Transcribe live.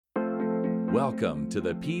Welcome to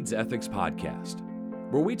the Peds Ethics Podcast,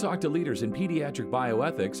 where we talk to leaders in pediatric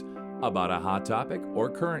bioethics about a hot topic or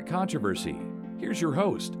current controversy. Here's your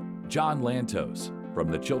host, John Lantos,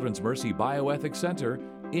 from the Children's Mercy Bioethics Center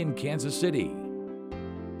in Kansas City.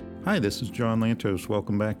 Hi, this is John Lantos.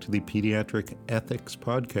 Welcome back to the Pediatric Ethics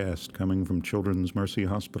Podcast, coming from Children's Mercy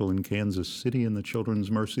Hospital in Kansas City and the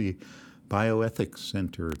Children's Mercy Bioethics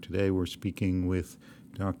Center. Today we're speaking with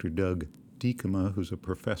Dr. Doug Diekema, who's a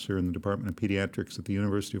professor in the Department of Pediatrics at the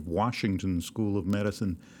University of Washington School of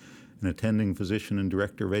Medicine, an attending physician and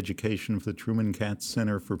director of education for the Truman Katz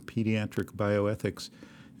Center for Pediatric Bioethics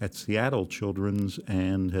at Seattle Children's,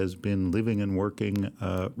 and has been living and working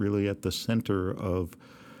really at the center of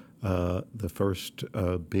the first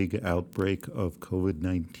big outbreak of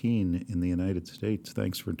COVID-19 in the United States.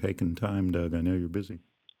 Thanks for taking time, Doug. I know you're busy.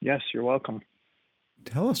 Yes, you're welcome.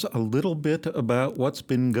 Tell us a little bit about what's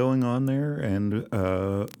been going on there and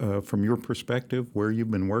from your perspective, where you've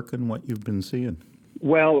been working, what you've been seeing.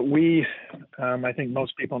 Well, we, I think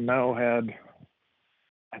most people know, had,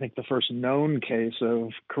 the first known case of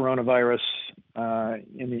coronavirus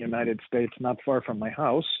in the United States, not far from my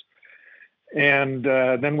house. And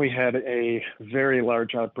then we had a very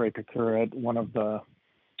large outbreak occur at one of the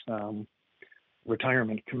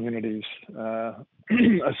retirement communities,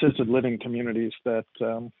 assisted living communities that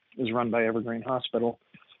is run by Evergreen Hospital.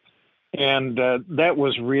 And that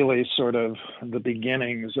was really sort of the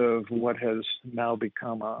beginnings of what has now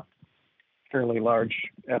become a fairly large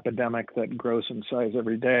epidemic that grows in size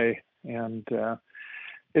every day and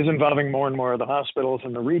is involving more and more of the hospitals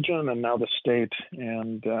in the region and now the state.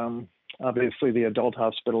 And obviously the adult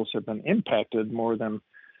hospitals have been impacted more than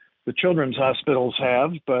the children's hospitals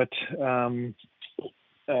have, but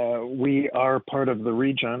we are part of the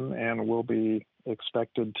region and will be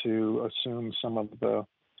expected to assume some of the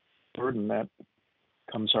burden that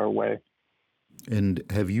comes our way. And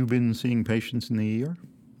have you been seeing patients in the ER,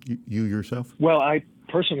 you yourself? Well, I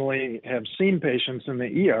personally have seen patients in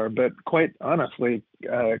the ER, but quite honestly,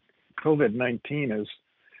 COVID-19 is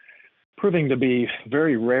proving to be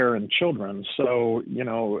very rare in children. So,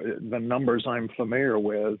 the numbers I'm familiar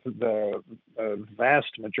with, the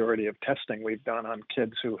vast majority of testing we've done on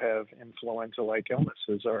kids who have influenza-like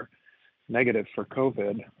illnesses are negative for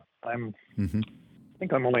COVID. I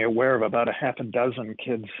think I'm only aware of about a half a dozen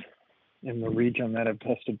kids in the region that have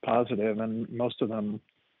tested positive, and most of them,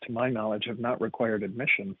 to my knowledge, have not required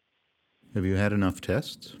admission. Have you had enough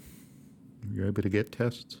tests? Are you able to get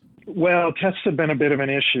tests? Well, tests have been a bit of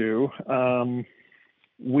an issue.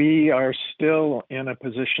 We are still in a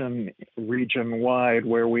position region-wide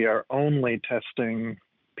where we are only testing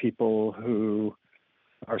people who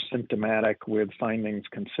are symptomatic with findings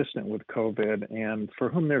consistent with COVID and for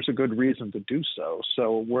whom there's a good reason to do so.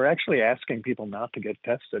 So we're actually asking people not to get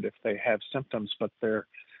tested if they have symptoms, but they're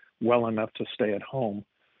well enough to stay at home.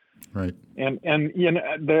 Right. And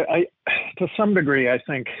to some degree, I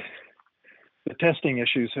think the testing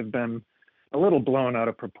issues have been a little blown out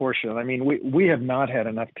of proportion. I mean, we have not had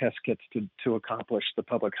enough test kits to accomplish the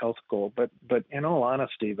public health goal, but in all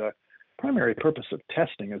honesty, the primary purpose of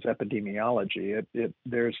testing is epidemiology.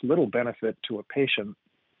 There's little benefit to a patient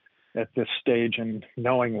at this stage in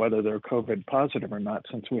knowing whether they're COVID positive or not,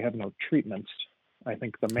 since we have no treatments. I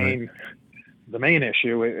think the main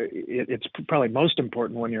issue, it's probably most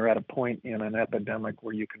important when you're at a point in an epidemic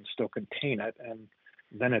where you can still contain it, and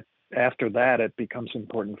then after that, it becomes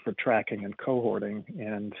important for tracking and cohorting.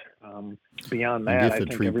 And beyond that, I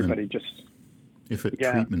think everybody just... If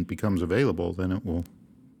treatment becomes available, then it will...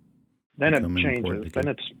 Then it changes. Then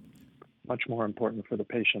it's much more important for the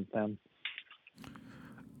patient then.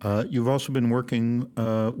 You've also been working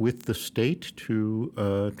with the state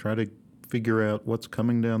to try to figure out what's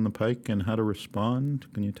coming down the pike and how to respond.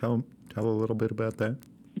 Can you tell a little bit about that?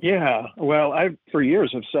 Yeah. Well, I for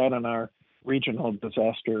years have sat on our regional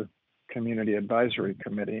disaster community advisory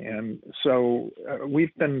committee. And so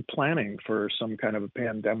we've been planning for some kind of a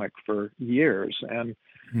pandemic for years. And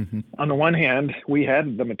on the one hand, we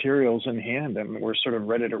had the materials in hand and we're sort of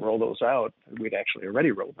ready to roll those out. We'd actually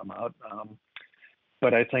already rolled them out.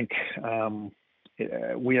 But I think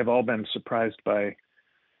we have all been surprised by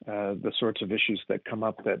the sorts of issues that come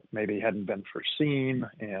up that maybe hadn't been foreseen,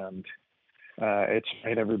 and it's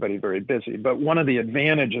made everybody very busy. But one of the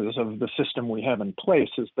advantages of the system we have in place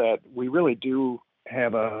is that we really do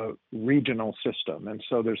have a regional system. And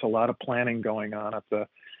so there's a lot of planning going on at the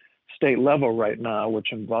state level right now,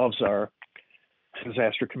 which involves our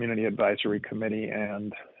Disaster Community Advisory Committee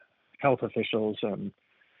and health officials and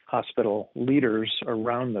hospital leaders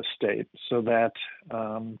around the state, so that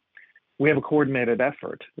we have a coordinated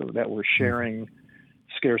effort, that we're sharing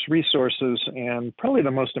scarce resources. And probably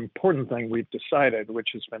the most important thing we've decided, which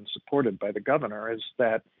has been supported by the governor, is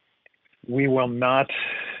that we will not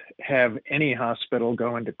have any hospital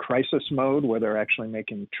go into crisis mode where they're actually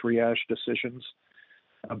making triage decisions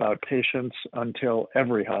about patients until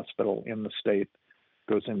every hospital in the state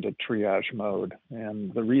goes into triage mode.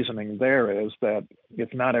 And the reasoning there is that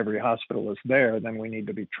if not every hospital is there, then we need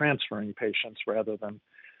to be transferring patients rather than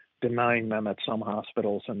denying them at some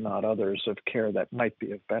hospitals and not others of care that might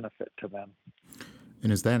be of benefit to them.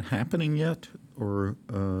 And is that happening yet, or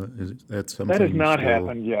is that something that has not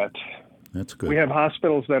happened yet? That's good. We have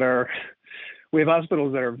hospitals that are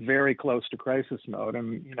very close to crisis mode,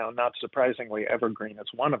 and not surprisingly, Evergreen is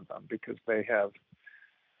one of them because they have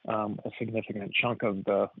a significant chunk of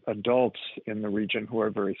the adults in the region who are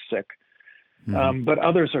very sick. Mm-hmm. But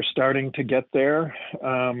others are starting to get there.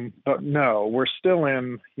 But no, we're still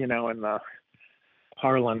in the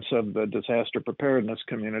parlance of the disaster preparedness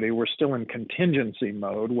community, we're still in contingency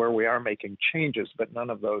mode where we are making changes, but none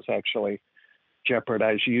of those actually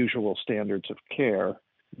jeopardize usual standards of care.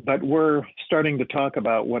 But we're starting to talk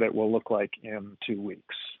about what it will look like in 2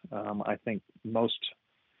 weeks. I think most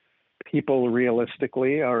people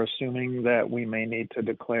realistically are assuming that we may need to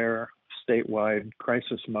declare statewide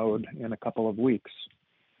crisis mode in a couple of weeks,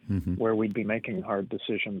 where we'd be making hard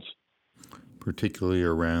decisions. Particularly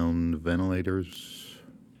around ventilators?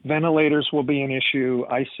 Ventilators will be an issue.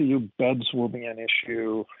 ICU beds will be an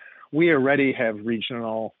issue. We already have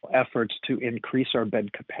regional efforts to increase our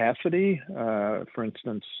bed capacity. For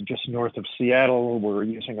instance, just north of Seattle, we're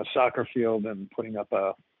using a soccer field and putting up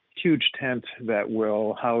a huge tent that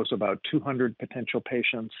will house about 200 potential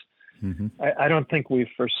patients. Mm-hmm. I don't think we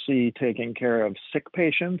foresee taking care of sick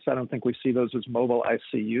patients. I don't think we see those as mobile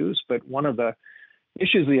ICUs, but one of the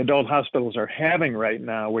issues the adult hospitals are having right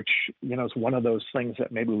now, which is one of those things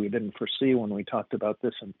that maybe we didn't foresee when we talked about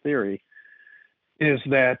this in theory, is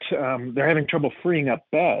that they're having trouble freeing up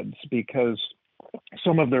beds because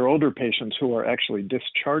some of their older patients who are actually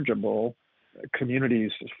dischargeable,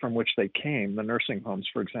 communities from which they came, the nursing homes,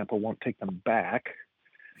 for example, won't take them back.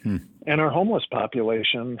 And our homeless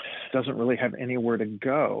population doesn't really have anywhere to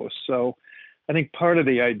go. So I think part of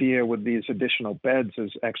the idea with these additional beds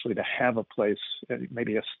is actually to have a place,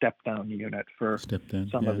 maybe a step-down unit for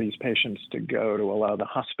some of these patients to go, to allow the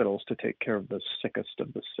hospitals to take care of the sickest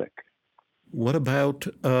of the sick. What about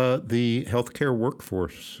the healthcare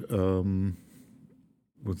workforce?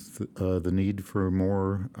 With the need for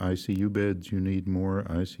more ICU beds, you need more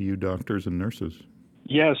ICU doctors and nurses.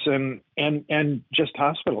 Yes, and just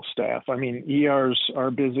hospital staff. I mean, ERs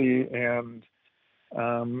are busy, and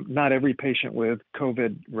not every patient with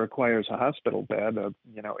COVID requires a hospital bed.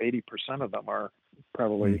 80% of them are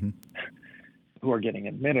probably who are getting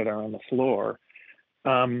admitted are on the floor.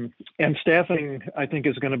 And staffing, I think,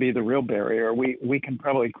 is going to be the real barrier. We can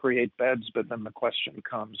probably create beds, but then the question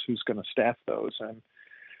comes, who's going to staff those? And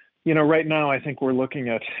right now, I think we're looking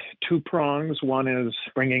at two prongs. One is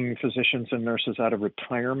bringing physicians and nurses out of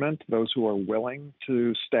retirement, those who are willing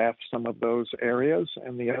to staff some of those areas.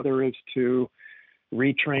 And the other is to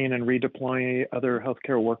retrain and redeploy other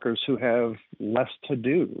healthcare workers who have less to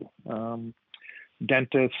do.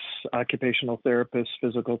 Dentists, occupational therapists,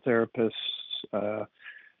 physical therapists,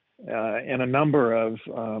 and a number of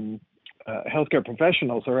healthcare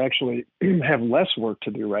professionals are actually have less work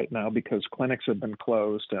to do right now because clinics have been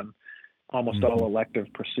closed and almost all elective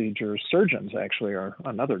procedures. Surgeons actually are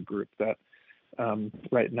another group that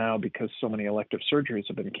right now, because so many elective surgeries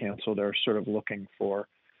have been canceled, are sort of looking for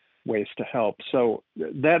ways to help. So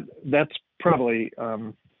that's probably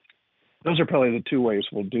those are probably the two ways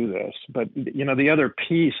we'll do this. But the other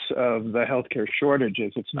piece of the healthcare shortage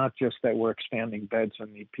is it's not just that we're expanding beds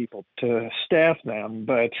and need people to staff them,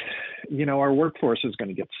 but our workforce is going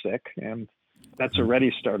to get sick, and that's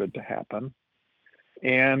already started to happen.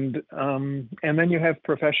 And then you have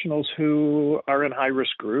professionals who are in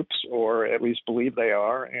high-risk groups, or at least believe they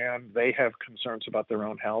are, and they have concerns about their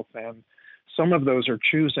own health. And some of those are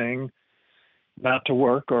choosing not to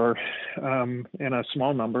work, or in a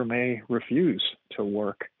small number may refuse to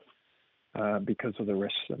work because of the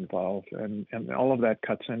risks involved. And all of that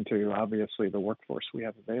cuts into, obviously, the workforce we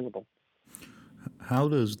have available. How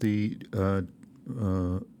does the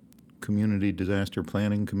Community Disaster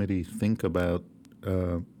Planning Committee think about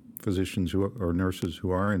physicians or nurses who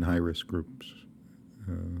are in high-risk groups?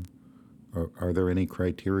 Are there any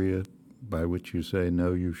criteria by which you say,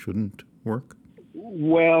 no, you shouldn't work?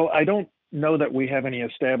 Well, I don't know that we have any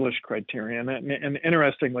established criteria. And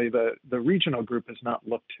interestingly, the regional group has not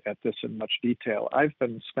looked at this in much detail. I've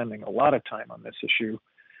been spending a lot of time on this issue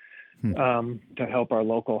to help our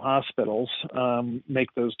local hospitals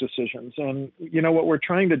make those decisions. And, what we're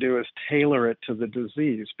trying to do is tailor it to the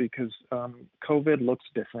disease, because COVID looks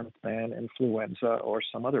different than influenza or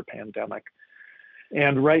some other pandemic.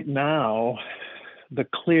 And right now, the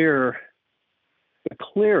clearest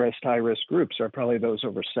high-risk groups are probably those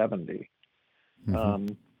over 70.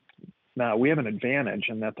 Now, we have an advantage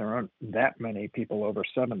in that there aren't that many people over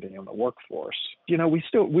 70 in the workforce.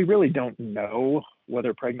 We really don't know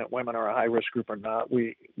whether pregnant women are a high-risk group or not.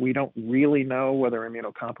 We don't really know whether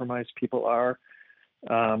immunocompromised people are.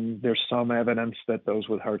 There's some evidence that those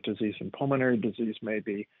with heart disease and pulmonary disease may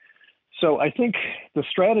be. So I think the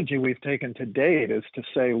strategy we've taken to date is to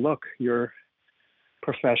say, look, you're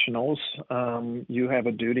professionals. You have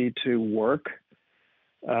a duty to work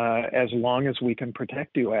as long as we can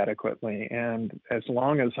protect you adequately. And as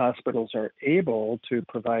long as hospitals are able to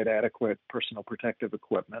provide adequate personal protective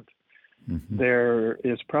equipment, there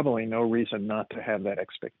is probably no reason not to have that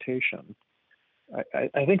expectation.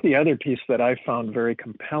 I think the other piece that I found very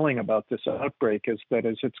compelling about this outbreak is that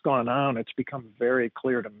as it's gone on, it's become very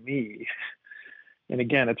clear to me. And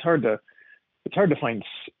again, it's hard to find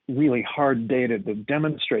really hard data to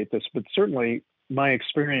demonstrate this, but certainly my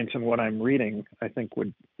experience and what I'm reading, I think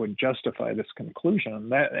would justify this conclusion.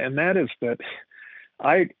 That is that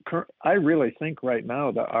I really think right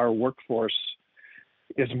now that our workforce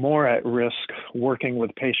is more at risk working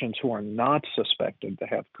with patients who are not suspected to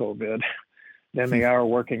have COVID than they are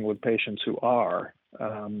working with patients who are,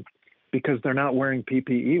 because they're not wearing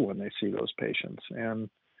PPE when they see those patients. And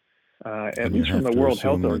at least from the World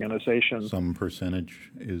Health Organization, some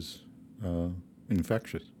percentage is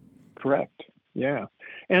infectious. Correct. Yeah.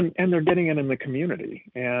 And they're getting it in the community,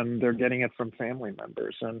 and they're getting it from family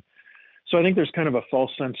members. And so I think there's kind of a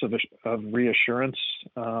false sense of reassurance.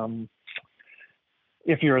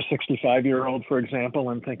 If you're a 65-year-old, for example,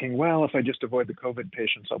 and thinking, well, if I just avoid the COVID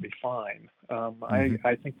patients, I'll be fine.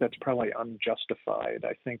 I think that's probably unjustified.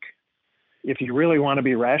 I think if you really want to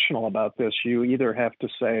be rational about this, you either have to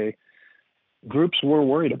say groups we're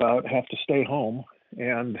worried about have to stay home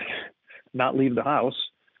and not leave the house,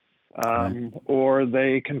 or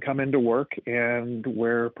they can come into work and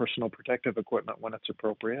wear personal protective equipment when it's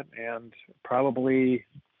appropriate and probably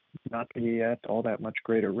not be at all that much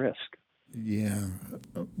greater risk. Yeah.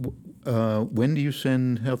 When do you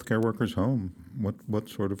send healthcare workers home? What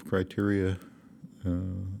sort of criteria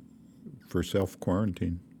for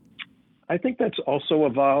self-quarantine? I think that's also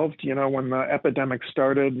evolved. When the epidemic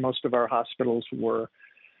started, most of our hospitals were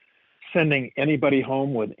sending anybody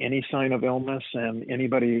home with any sign of illness, and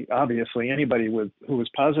anybody who was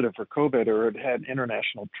positive for COVID or had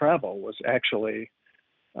international travel was actually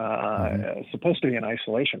supposed to be in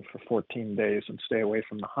isolation for 14 days and stay away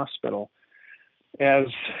from the hospital. As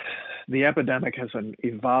the epidemic has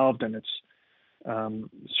evolved and it's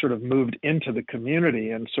sort of moved into the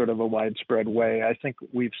community in sort of a widespread way, I think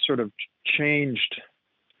we've sort of changed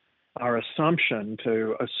our assumption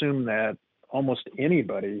to assume that almost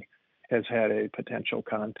anybody has had a potential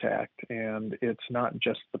contact, and it's not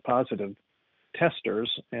just the positive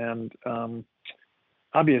testers. And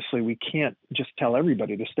obviously, we can't just tell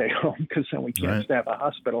everybody to stay home, because then we can't staff a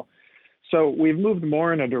hospital. So we've moved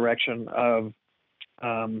more in a direction of,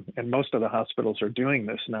 and most of the hospitals are doing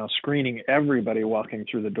this now, screening everybody walking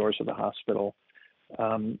through the doors of the hospital,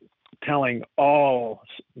 telling all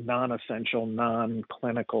non-essential,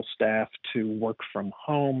 non-clinical staff to work from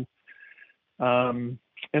home.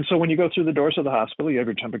 And so when you go through the doors of the hospital, you have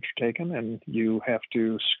your temperature taken, and you have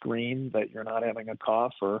to screen that you're not having a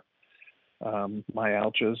cough or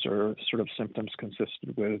myalgias or sort of symptoms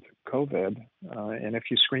consistent with COVID. And if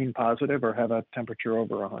you screen positive or have a temperature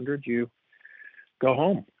over 100, you go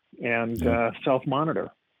home and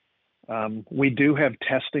self-monitor. We do have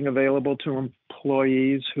testing available to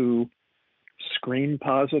employees who screen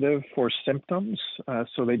positive for symptoms.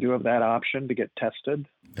 So they do have that option to get tested.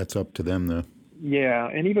 That's up to them, though. Yeah,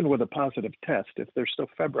 and even with a positive test, if they're still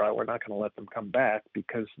febrile, we're not going to let them come back,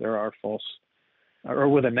 because there are or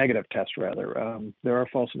with a negative test rather, there are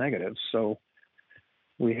false negatives. So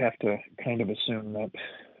we have to kind of assume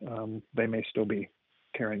that they may still be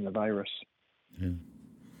carrying the virus. Yeah.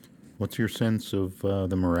 What's your sense of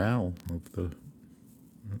the morale of the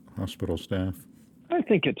hospital staff? I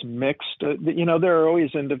think it's mixed. There are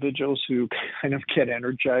always individuals who kind of get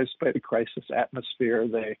energized by the crisis atmosphere.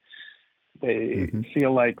 They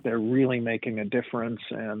feel like they're really making a difference,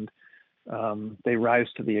 and they rise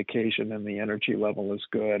to the occasion, and the energy level is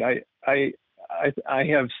good. I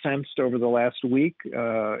have sensed over the last week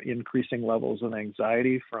increasing levels of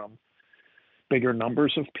anxiety from bigger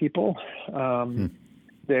numbers of people.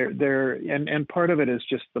 and part of it is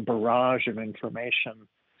just the barrage of information,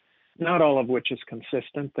 not all of which is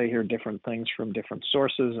consistent. They hear different things from different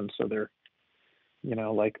sources, and so they're,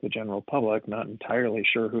 like the general public, not entirely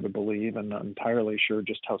sure who to believe and not entirely sure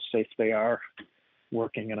just how safe they are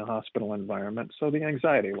working in a hospital environment. So the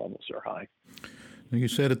anxiety levels are high. Now, you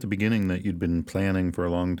said at the beginning that you'd been planning for a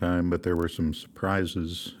long time, but there were some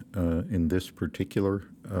surprises in this particular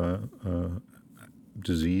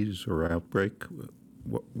disease or outbreak.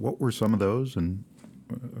 What were some of those, and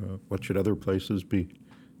what should other places be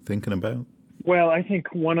thinking about? Well, I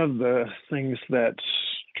think one of the things that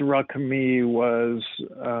struck me was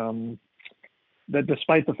that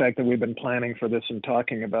despite the fact that we've been planning for this and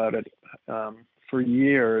talking about it for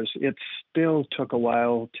years, it still took a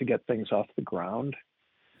while to get things off the ground.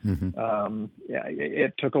 Mm-hmm.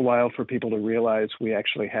 It took a while for people to realize we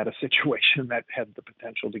actually had a situation that had the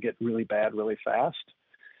potential to get really bad really fast.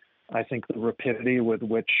 I think the rapidity with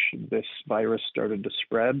which this virus started to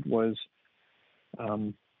spread was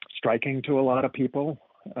striking to a lot of people.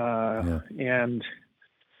 And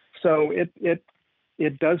so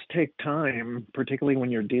it does take time, particularly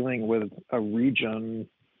when you're dealing with a region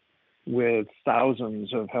with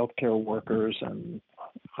thousands of healthcare workers and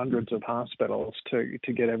hundreds of hospitals to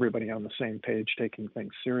get everybody on the same page, taking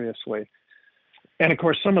things seriously. And of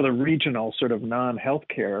course, some of the regional sort of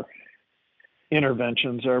non-healthcare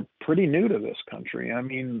interventions are pretty new to this country. I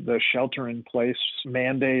mean, the shelter-in-place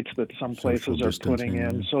mandates that some places are putting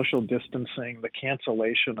in, social distancing, the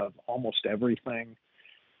cancellation of almost everything.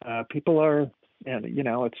 People are, and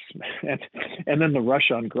and then the rush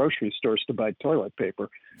on grocery stores to buy toilet paper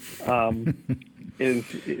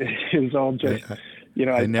is all just.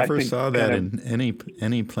 I never saw that in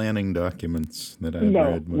any planning documents that I've read.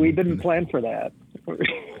 No, we didn't plan for that.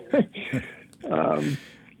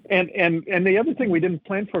 And the other thing we didn't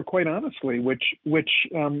plan for, quite honestly, which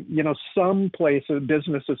some places,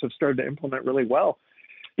 businesses have started to implement really well,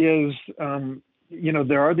 is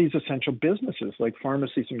there are these essential businesses like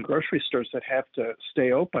pharmacies and grocery stores that have to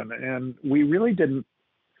stay open, and we really didn't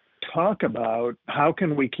talk about how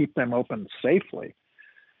can we keep them open safely.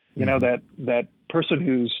 That person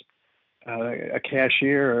who's a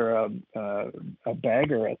cashier or a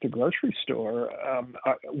bagger at the grocery store,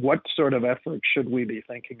 what sort of effort should we be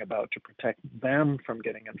thinking about to protect them from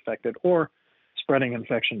getting infected or spreading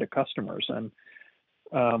infection to customers? And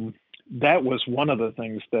that was one of the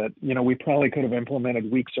things that, we probably could have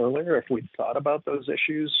implemented weeks earlier if we'd thought about those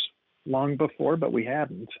issues long before, but we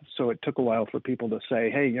hadn't. So it took a while for people to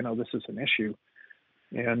say, hey, this is an issue,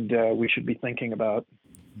 and we should be thinking about.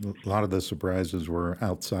 A lot of the surprises were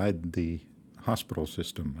outside the hospital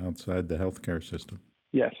system, outside the healthcare system.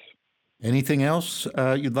 Yes. Anything else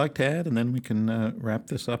you'd like to add, and then we can wrap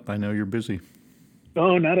this up? I know you're busy.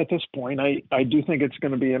 Oh, not at this point. I do think it's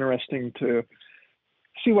going to be interesting to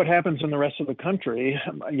see what happens in the rest of the country.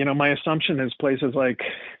 My assumption is places like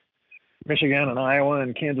Michigan and Iowa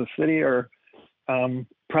and Kansas City are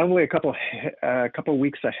probably a couple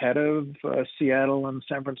weeks ahead of Seattle and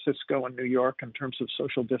San Francisco and New York in terms of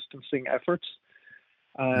social distancing efforts.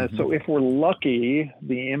 So if we're lucky,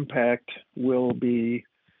 the impact will be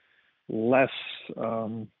less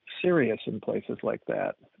serious in places like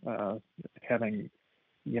that, having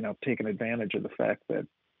taken advantage of the fact that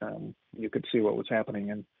you could see what was happening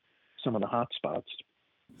in some of the hot spots.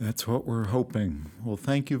 That's what we're hoping. Well,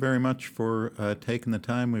 thank you very much for taking the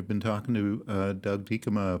time. We've been talking to Doug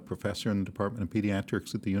Diekema, a professor in the Department of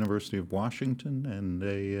Pediatrics at the University of Washington and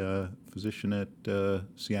a physician at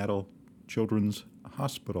Seattle Children's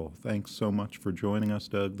Hospital. Thanks so much for joining us,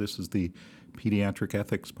 Doug. This is the Pediatric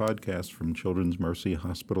Ethics Podcast from Children's Mercy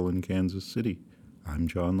Hospital in Kansas City. I'm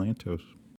John Lantos.